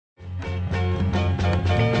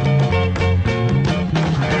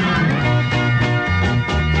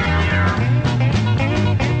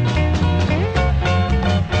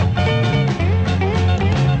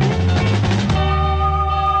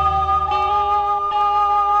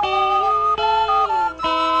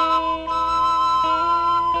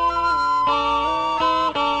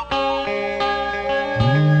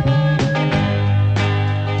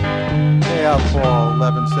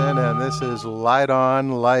This is Light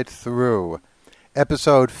On, Light Through,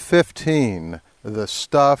 episode 15, The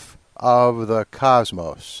Stuff of the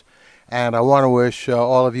Cosmos. And I want to wish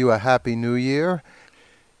all of you a happy new year.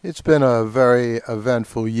 It's been a very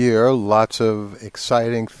eventful year. Lots of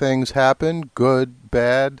exciting things happened, good,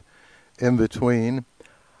 bad, in between.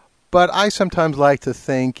 But I sometimes like to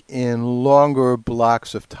think in longer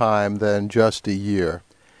blocks of time than just a year.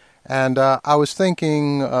 And I was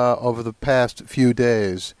thinking over the past few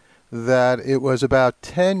days that it was about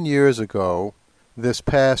 10 years ago, this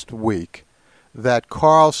past week, that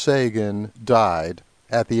Carl Sagan died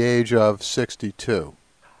at the age of 62.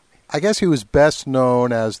 I guess he was best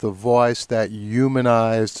known as the voice that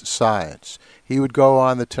humanized science. He would go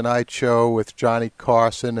on The Tonight Show with Johnny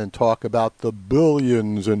Carson and talk about the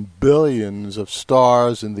billions and billions of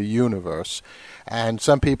stars in the universe. And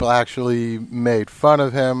some people actually made fun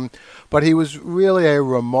of him, but he was really a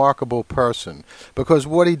remarkable person because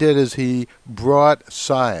what he did is he brought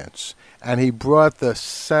science and he brought the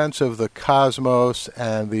sense of the cosmos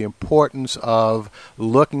and the importance of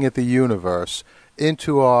looking at the universe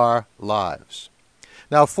into our lives.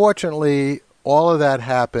 Now, fortunately, all of that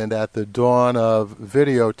happened at the dawn of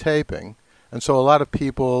videotaping, and so a lot of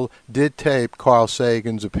people did tape Carl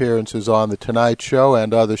Sagan's appearances on The Tonight Show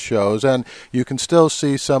and other shows, and you can still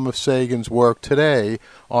see some of Sagan's work today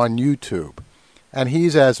on YouTube. And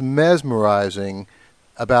he's as mesmerizing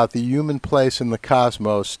about the human place in the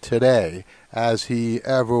cosmos today as he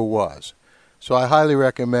ever was. So I highly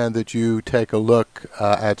recommend that you take a look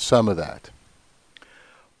at some of that.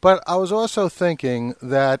 But I was also thinking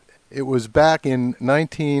that it was back in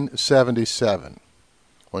 1977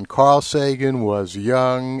 when Carl Sagan was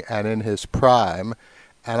young and in his prime,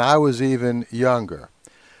 and I was even younger,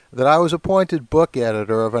 that I was appointed book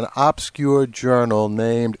editor of an obscure journal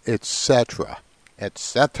named Etc.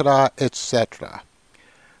 Etc. Etc.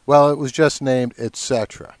 Well, it was just named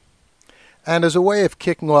Etc. And as a way of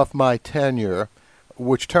kicking off my tenure,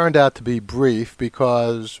 which turned out to be brief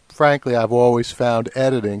because, frankly, I've always found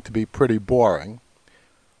editing to be pretty boring,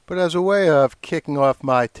 but as a way of kicking off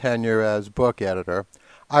my tenure as book editor,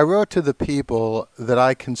 I wrote to the people that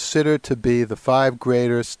I consider to be the 5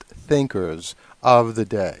 greatest thinkers of the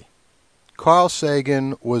day. Carl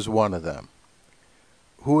Sagan was one of them.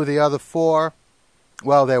 Who were the other 4?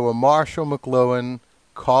 Well, they were Marshall McLuhan,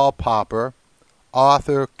 Karl Popper,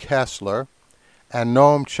 Arthur Koestler, and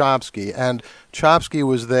Noam Chomsky. And Chomsky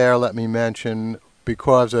was there, let me mention,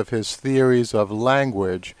 because of his theories of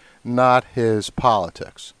language, not his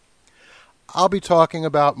politics. I'll be talking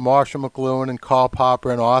about Marshall McLuhan and Karl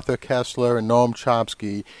Popper and Arthur Koestler and Noam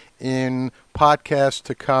Chomsky in podcasts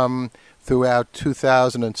to come throughout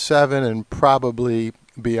 2007 and probably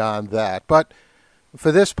beyond that. But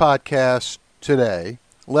for this podcast today,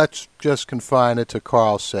 let's just confine it to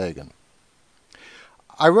Carl Sagan.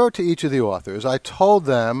 I wrote to each of the authors. I told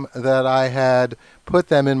them that I had put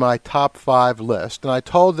them in my top 5 list, and I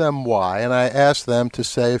told them why, and I asked them to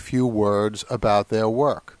say a few words about their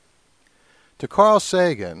work. To Carl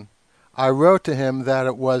Sagan, I wrote to him that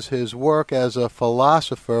it was his work as a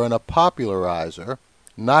philosopher and a popularizer,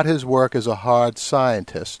 not his work as a hard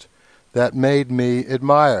scientist, that made me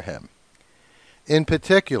admire him. In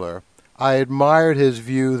particular, I admired his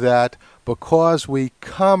view that because we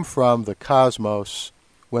come from the cosmos,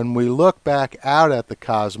 when we look back out at the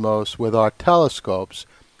cosmos with our telescopes,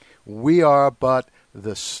 we are but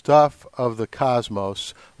the stuff of the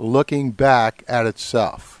cosmos looking back at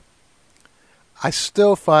itself. I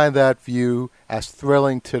still find that view as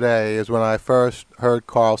thrilling today as when I first heard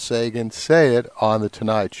Carl Sagan say it on The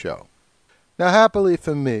Tonight Show. Now, happily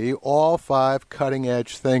for me, all 5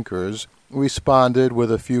 cutting-edge thinkers responded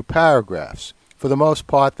with a few paragraphs. For the most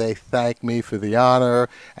part, they thanked me for the honor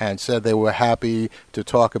and said they were happy to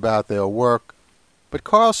talk about their work. But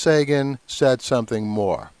Carl Sagan said something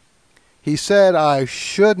more. He said I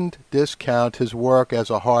shouldn't discount his work as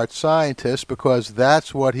a hard scientist because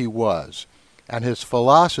that's what he was, and his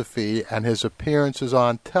philosophy and his appearances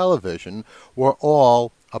on television were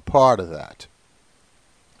all a part of that.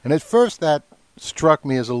 And at first that struck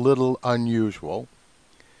me as a little unusual,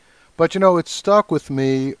 but it stuck with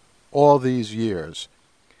me all these years,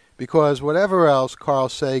 because whatever else Carl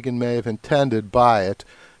Sagan may have intended by it,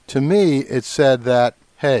 to me it said that,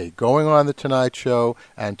 hey, going on The Tonight Show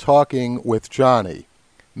and talking with Johnny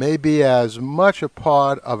may be as much a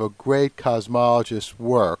part of a great cosmologist's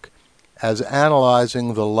work as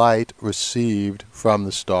analyzing the light received from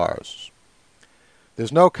the stars.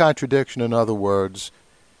 There's no contradiction, in other words,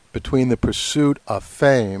 between the pursuit of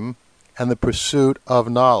fame and the pursuit of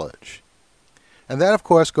knowledge. And that, of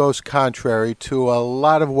course, goes contrary to a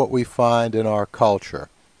lot of what we find in our culture.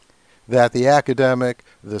 that the academic,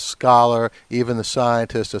 the scholar, even the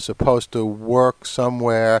scientist are supposed to work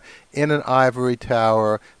somewhere in an ivory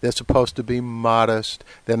tower. They're supposed to be modest.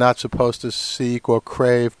 They're not supposed to seek or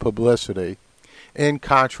crave publicity, in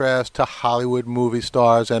contrast to Hollywood movie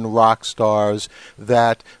stars and rock stars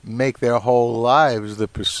that make their whole lives the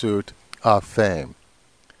pursuit of fame.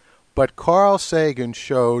 But Carl Sagan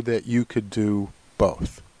showed that you could do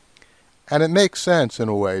both. And it makes sense in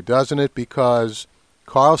a way, doesn't it? Because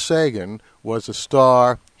Carl Sagan was a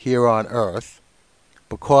star here on Earth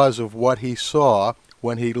because of what he saw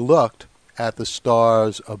when he looked at the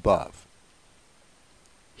stars above.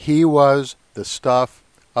 He was the stuff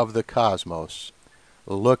of the cosmos,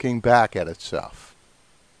 looking back at itself.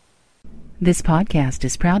 This podcast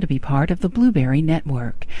is proud to be part of the Blueberry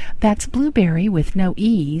Network. That's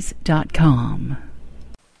blueberrywithnoease.com.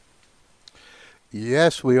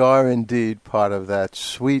 Yes, we are indeed part of that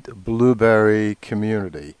sweet blueberry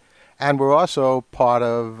community. And we're also part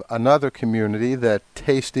of another community, that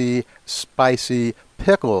tasty, spicy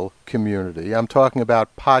pickle community. I'm talking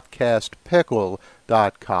about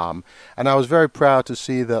podcastpickle.com. And I was very proud to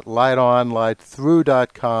see that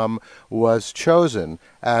lightonlightthrough.com was chosen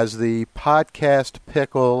as the podcast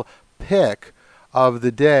pickle pick of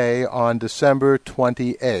the day on December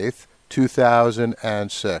 28th.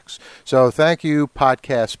 2006. So thank you,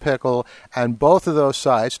 Podcast Pickle, and both of those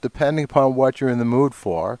sites, depending upon what you're in the mood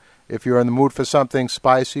for. If you're in the mood for something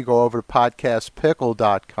spicy, go over to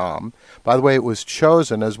podcastpickle.com. By the way, it was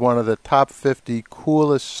chosen as one of the top 50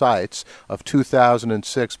 coolest sites of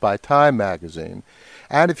 2006 by Time magazine.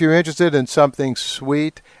 And if you're interested in something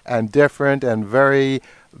sweet and different and very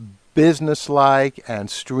businesslike and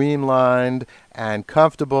streamlined and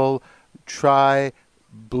comfortable, try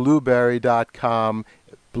Blueberry.com,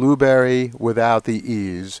 Blueberry without the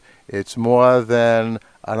E's. It's more than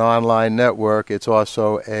an online network. It's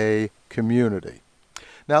also a community.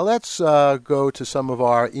 Now let's go to some of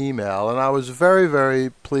our email. And I was very, very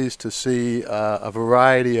pleased to see a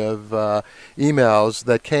variety of emails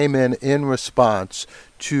that came in response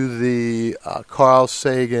to the Carl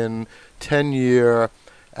Sagan 10-year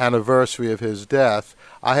anniversary of his death.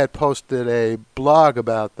 I had posted a blog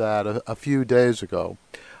about that a few days ago.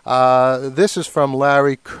 This is from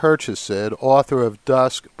Larry Kirchesid, author of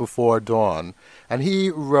Dusk Before Dawn, and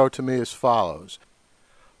he wrote to me as follows.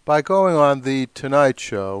 By going on The Tonight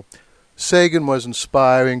Show, Sagan was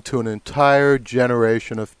inspiring to an entire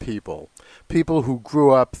generation of people who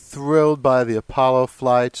grew up thrilled by the Apollo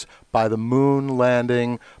flights, by the moon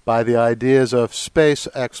landing, by the ideas of space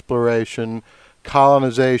exploration,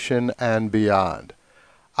 colonization, and beyond.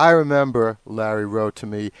 I remember, Larry wrote to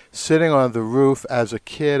me, sitting on the roof as a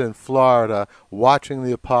kid in Florida watching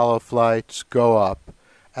the Apollo flights go up,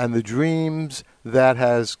 and the dreams that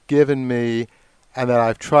has given me and that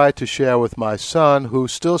I've tried to share with my son, who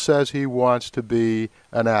still says he wants to be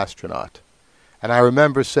an astronaut. And I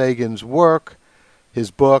remember Sagan's work,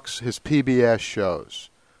 his books, his PBS shows.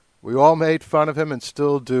 We all made fun of him and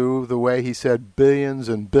still do, the way he said billions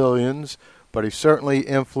and billions, but he certainly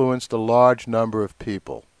influenced a large number of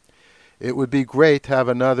people. It would be great to have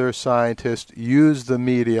another scientist use the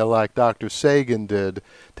media like Dr. Sagan did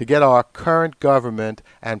to get our current government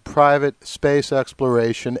and private space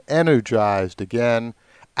exploration energized again,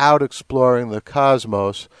 out exploring the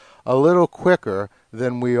cosmos a little quicker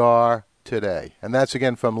than we are today. And that's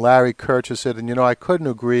again from Larry Kirchesid, and I couldn't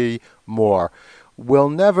agree more. We'll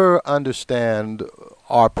never understand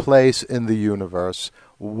our place in the universe,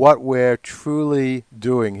 what we're truly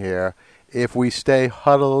doing here, if we stay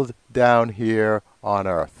huddled down here on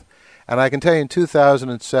Earth. And I can tell you in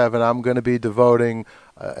 2007, I'm going to be devoting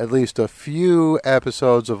at least a few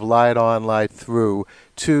episodes of Light On, Light Through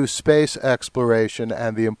to space exploration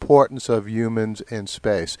and the importance of humans in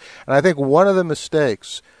space. And I think one of the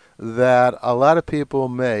mistakes that a lot of people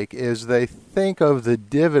make is they think of the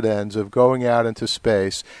dividends of going out into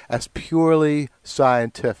space as purely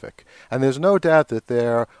scientific. And there's no doubt that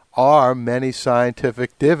there are many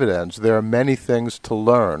scientific dividends. There are many things to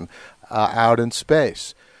learn out in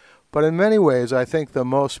space. But in many ways, I think the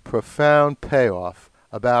most profound payoff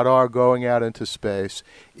about our going out into space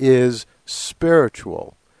is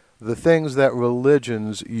spiritual, the things that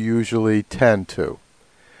religions usually tend to.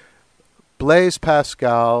 Blaise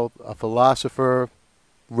Pascal, a philosopher,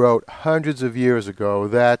 wrote hundreds of years ago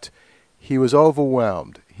that he was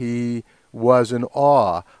overwhelmed. He was in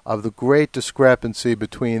awe of the great discrepancy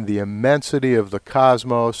between the immensity of the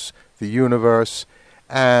cosmos, the universe,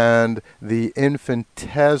 and the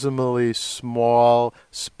infinitesimally small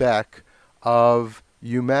speck of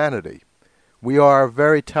humanity. We are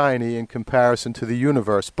very tiny in comparison to the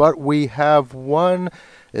universe, but we have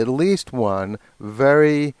at least one,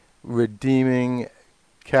 very redeeming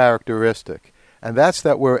characteristic, and that's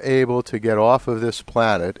that we're able to get off of this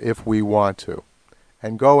planet if we want to,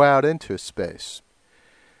 and go out into space.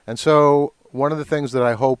 And so one of the things that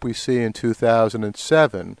I hope we see in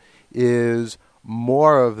 2007 is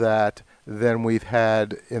more of that than we've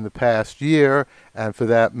had in the past year, and for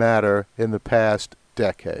that matter, in the past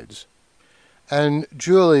decades. And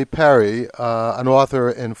Julie Perry, an author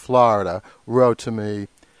in Florida, wrote to me,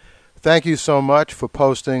 "Thank you so much for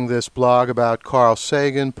posting this blog about Carl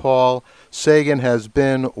Sagan, Paul. Sagan has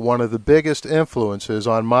been one of the biggest influences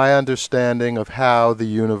on my understanding of how the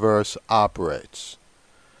universe operates.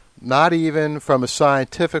 Not even from a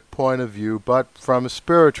scientific point of view, but from a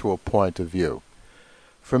spiritual point of view.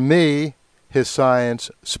 For me, his science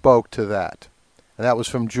spoke to that." And that was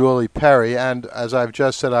from Julie Perry, and as I've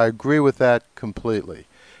just said, I agree with that completely.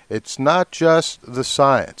 It's not just the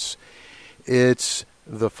science. It's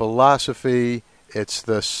the philosophy, it's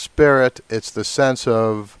the spirit, it's the sense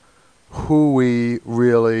of who we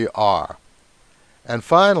really are. And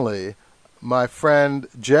finally, my friend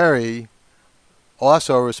Jerry,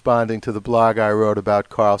 also responding to the blog I wrote about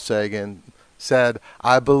Carl Sagan, said,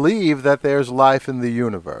 "I believe that there's life in the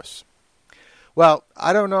universe." Well,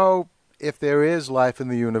 I don't know if there is life in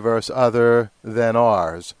the universe other than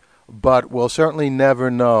ours, but we'll certainly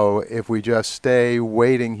never know if we just stay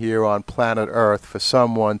waiting here on planet Earth for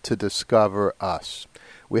someone to discover us.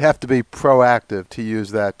 We have to be proactive, to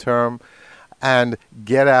use that term, and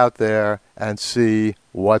get out there and see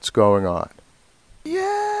what's going on.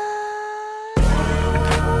 Yeah!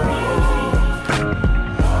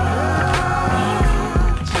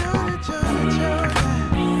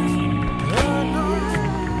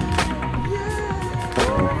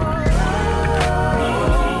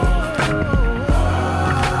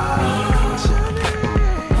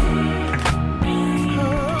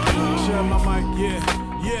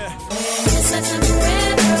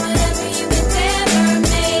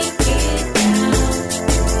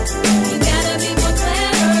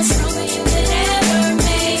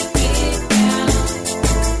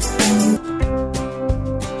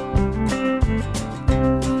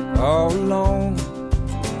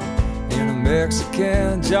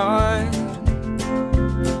 Mexican joint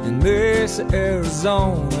in Mesa,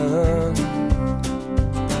 Arizona.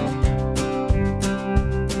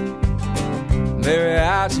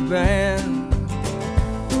 Mariachi band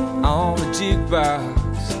on the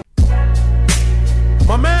jukebox.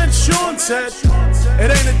 My man Sean said,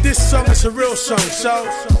 it ain't a diss song, it's a real song. So,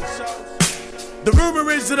 the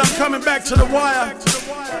rumor is that I'm coming back to the wire.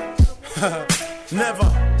 Never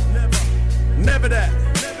that.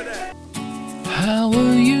 How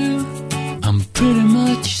are you? I'm pretty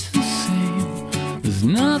much the same. There's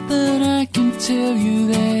nothing I can tell you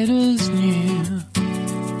that is new.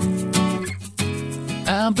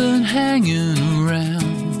 I've been hanging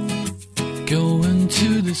around, going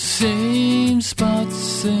to the same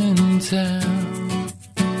spots in town.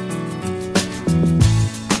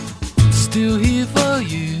 I'm still here for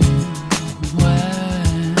you. Why?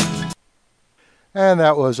 And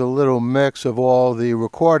that was a little mix of all the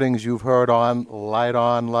recordings you've heard on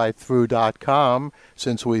lightonlightthrough.com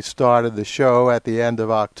since we started the show at the end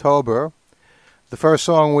of October. The first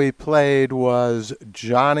song we played was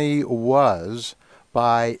Johnny Was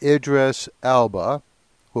by Idris Elba,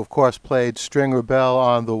 who of course played Stringer Bell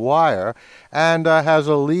on The Wire, and has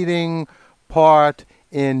a leading part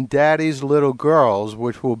in Daddy's Little Girls,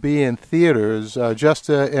 which will be in theaters just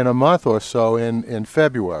in a month or so in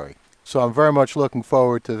February. So I'm very much looking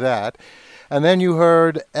forward to that. And then you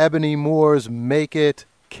heard Ebony Moore's Make It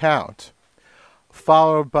Count,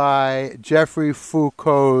 followed by Jeffrey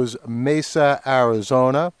Foucault's Mesa,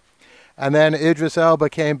 Arizona. And then Idris Elba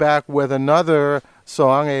came back with another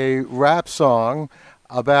song, a rap song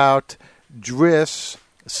about Driss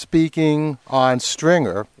speaking on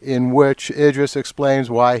Stringer, in which Idris explains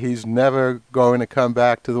why he's never going to come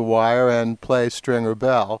back to The Wire and play Stringer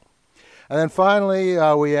Bell. And then finally,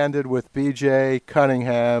 we ended with B.J.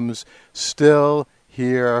 Cunningham's Still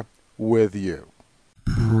Here With You.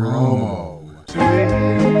 Promo.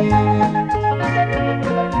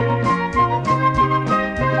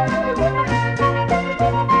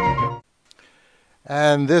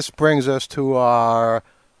 And this brings us to our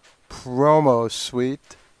promo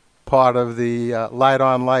suite, part of the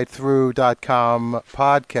lightonlightthrough.com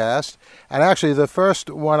podcast. And actually, the first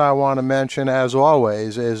one I want to mention, as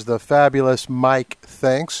always, is the fabulous Mike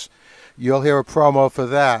Thinks. You'll hear a promo for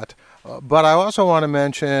that But I also want to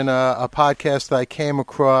mention a podcast that I came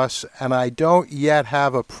across, and I don't yet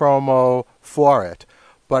have a promo for it.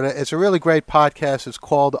 But it's a really great podcast. It's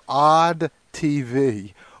called Odd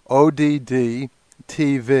TV, ODD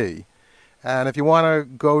TV. And if you want to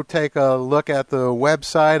go take a look at the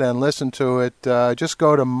website and listen to it, just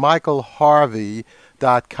go to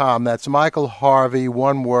michaelharvey.com. That's Michael Harvey,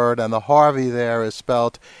 one word, and the Harvey there is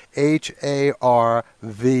spelled HARVEE.com.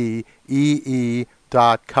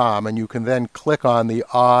 And you can then click on the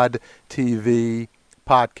Odd TV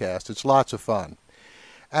podcast. It's lots of fun.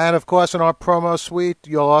 And, of course, in our promo suite,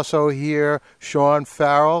 you'll also hear Sean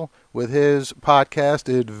Farrell with his podcast,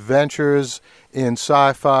 Adventures in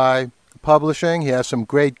Sci-Fi Publishing. He has some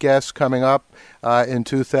great guests coming up in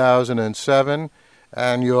 2007.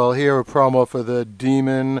 And you'll hear a promo for the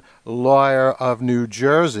Demon Lawyer of New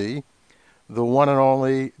Jersey, the one and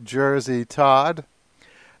only Jersey Todd.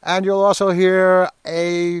 And you'll also hear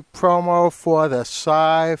a promo for the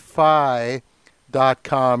Sci-Fi.com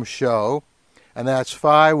show. And that's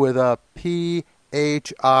Phi with a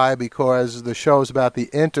P-H-I, because the show's about the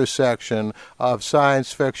intersection of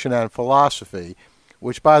science fiction and philosophy,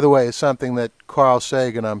 which, by the way, is something that Carl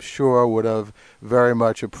Sagan, I'm sure, would have very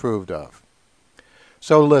much approved of.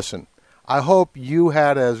 So listen, I hope you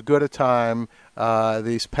had as good a time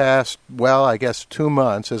these past, 2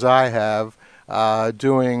 months as I have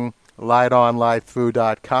doing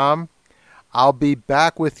lightonlightthrough.com. I'll be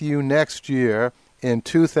back with you next year in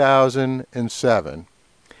 2007.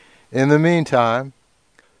 In the meantime,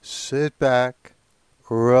 sit back,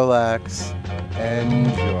 relax, and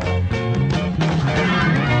enjoy.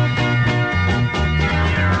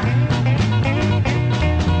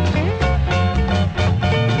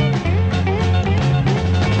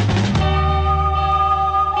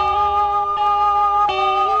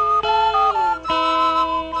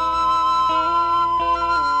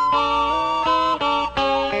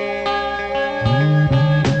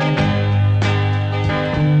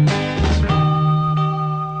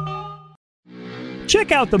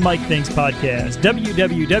 Check out the Mike Thinks podcast,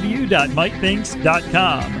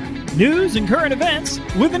 www.mikethinks.com. News and current events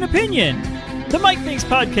with an opinion. The Mike Thinks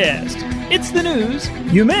podcast. It's the news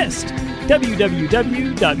you missed.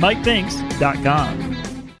 www.mikethinks.com.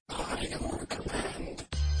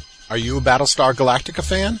 Are you a Battlestar Galactica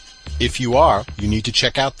fan? If you are, you need to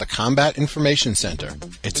check out the Combat Information Center.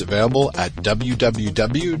 It's available at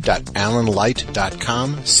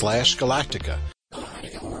www.alanlight.com/Galactica.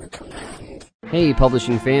 Hey,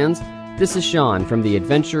 publishing fans. This is Sean from the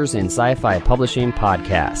Adventures in Sci-Fi Publishing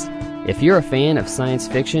podcast. If you're a fan of science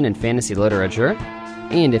fiction and fantasy literature,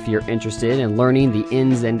 and if you're interested in learning the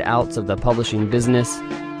ins and outs of the publishing business,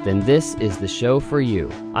 then this is the show for you.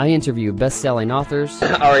 I interview best-selling authors,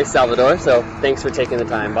 Ari Salvador, so thanks for taking the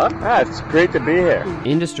time, Bob. It's great to be here.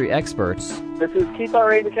 Industry experts, This is Keith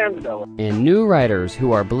R. in Canada. and new writers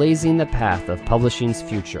who are blazing the path of publishing's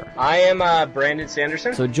future. I am Brandon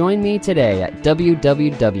Sanderson. So join me today at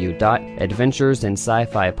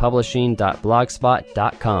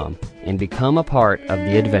www.adventuresinscifipublishing.blogspot.com and become a part of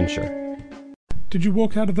the adventure. Did you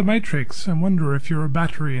walk out of The Matrix and wonder if you're a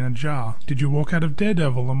battery in a jar? Did you walk out of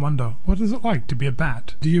Daredevil and wonder, what is it like to be a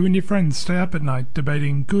bat? Do you and your friends stay up at night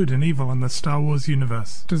debating good and evil in the Star Wars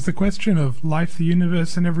universe? Does the question of life, the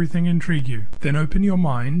universe, and everything intrigue you? Then open your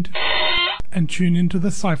mind and tune into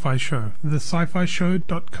The Sci-Fi Show,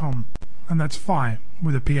 thescifishow.com. And that's Phi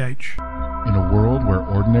with a PH. In a world where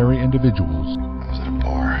ordinary individuals I was at a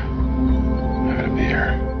bar. I had a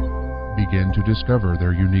beer. begin to discover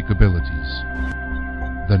their unique abilities.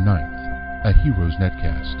 The Ninth, a Heroes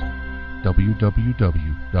Netcast.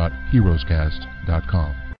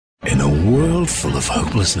 www.heroescast.com. In a world full of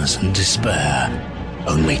hopelessness and despair,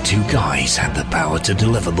 only two guys had the power to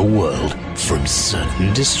deliver the world from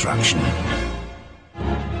certain destruction.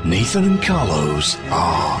 Nathan and Carlos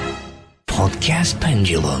are Podcast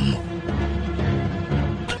Pendulum.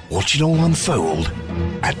 Watch it all unfold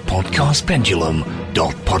at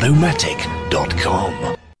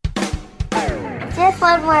podcastpendulum.podomatic.com. Just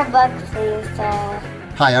one more book, please, Dad.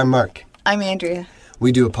 Hi, I'm Mark. I'm Andrea.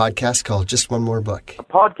 We do a podcast called Just One More Book. A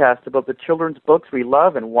podcast about the children's books we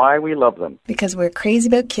love and why we love them. Because we're crazy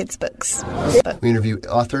about kids' books. We interview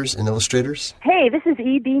authors and illustrators. Hey, this is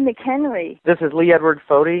E.B. McHenry. This is Lee Edward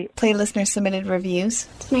Fody. Play listener-submitted reviews.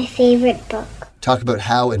 It's my favorite book. Talk about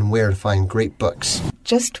how and where to find great books.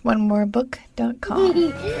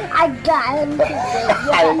 JustOneMoreBook.com. I got him today.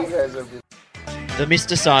 The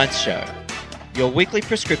Mr. Science Show, your weekly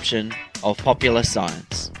prescription of popular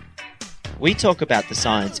science. We talk about the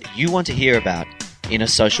science you want to hear about in a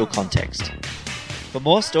social context. For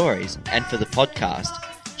more stories and for the podcast,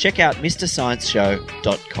 check out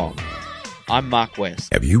MrScienceShow.com. I'm Mark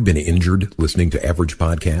West. Have you been injured listening to average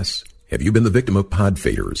podcasts? Have you been the victim of pod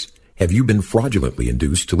faders? Have you been fraudulently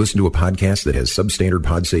induced to listen to a podcast that has substandard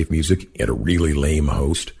PodSafe music and a really lame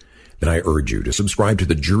host? Then I urge you to subscribe to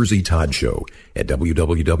The Jersey Todd Show at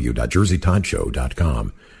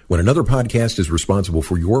www.jerseytoddshow.com. When another podcast is responsible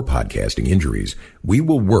for your podcasting injuries, we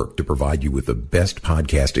will work to provide you with the best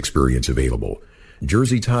podcast experience available.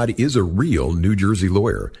 Jersey Todd is a real New Jersey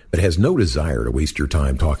lawyer, but has no desire to waste your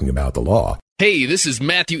time talking about the law. Hey, this is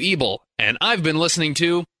Matthew Ebel, and I've been listening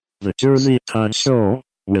to The Jersey Todd Show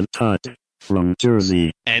with Todd from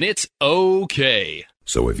Jersey. And it's okay.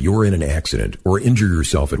 So if you're in an accident or injure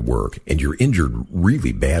yourself at work and you're injured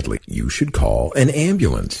really badly, you should call an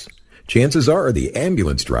ambulance. Chances are the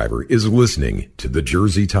ambulance driver is listening to The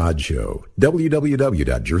Jersey Todd Show.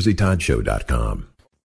 www.jerseytoddshow.com.